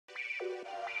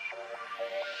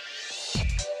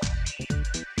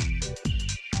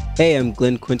Hey, I'm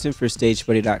Glenn Quinton for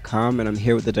StageBuddy.com, and I'm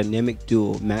here with the dynamic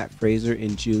duo, Matt Fraser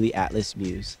and Julie Atlas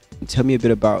Muz. Tell me a bit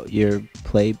about your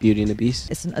play, Beauty and the Beast.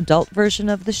 It's an adult version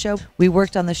of the show. We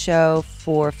worked on the show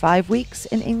for 5 weeks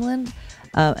in England,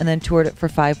 and then toured it for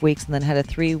 5 weeks, and then had a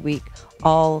 3-week,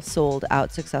 all sold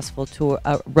out successful tour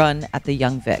run at the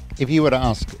Young Vic. If you were to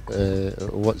ask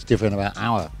what's different about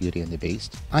our Beauty and the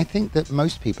Beast, I think that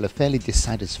most people are fairly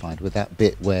dissatisfied with that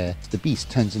bit where the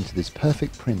Beast turns into this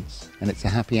perfect prince and it's a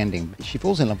happy ending. She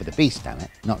falls in love with the Beast, damn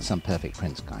it, not some perfect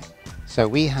prince guy. So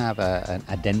we have an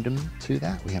addendum to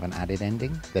that. We have an added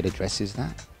ending that addresses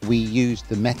that. We use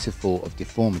the metaphor of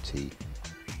deformity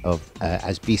of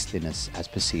as beastliness as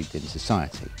perceived in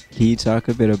society. Can you talk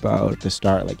a bit about the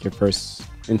start, like your first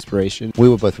inspiration? We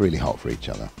were both really hot for each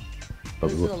other.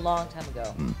 This was a long time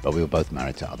ago. But we were both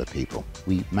married to other people.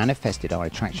 We manifested our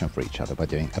attraction for each other by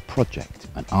doing a project,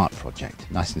 an art project,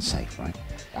 nice and safe, right?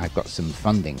 I got some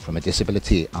funding from a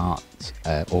disability art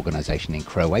organisation in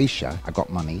Croatia. I got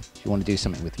money. Do you want to do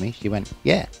something with me? She went,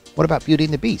 yeah. What about Beauty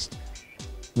and the Beast?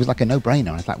 It was like a no-brainer.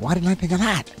 I was like, why didn't I think of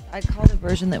that? I'd call the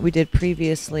version that we did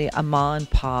previously a ma and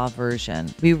pa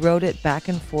version. We wrote it back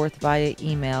and forth via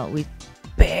email. We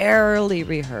barely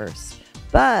rehearsed,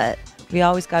 but we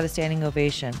always got a standing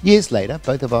ovation. Years later,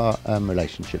 both of our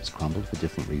relationships crumbled for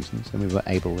different reasons, and we were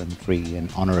able and free and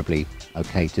honourably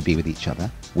okay to be with each other,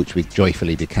 which we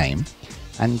joyfully became,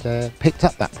 and picked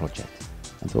up that project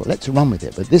and thought, let's run with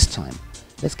it. But this time,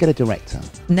 let's get a director.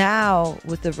 Now,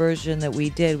 with the version that we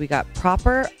did, we got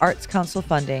proper Arts Council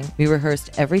funding. We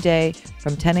rehearsed every day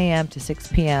from 10 a.m. to 6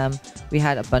 p.m. We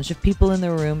had a bunch of people in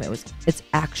the room. It's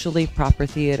actually proper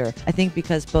theater. I think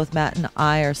because both Matt and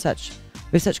I are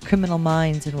we have such criminal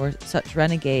minds and we're such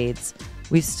renegades,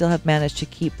 we still have managed to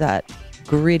keep that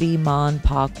gritty ma and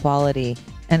pa quality.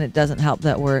 And it doesn't help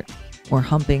that we're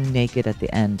humping naked at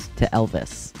the end to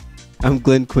Elvis. I'm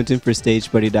Glenn Quinton for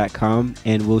StageBuddy.com,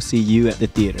 and we'll see you at the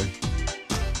theater.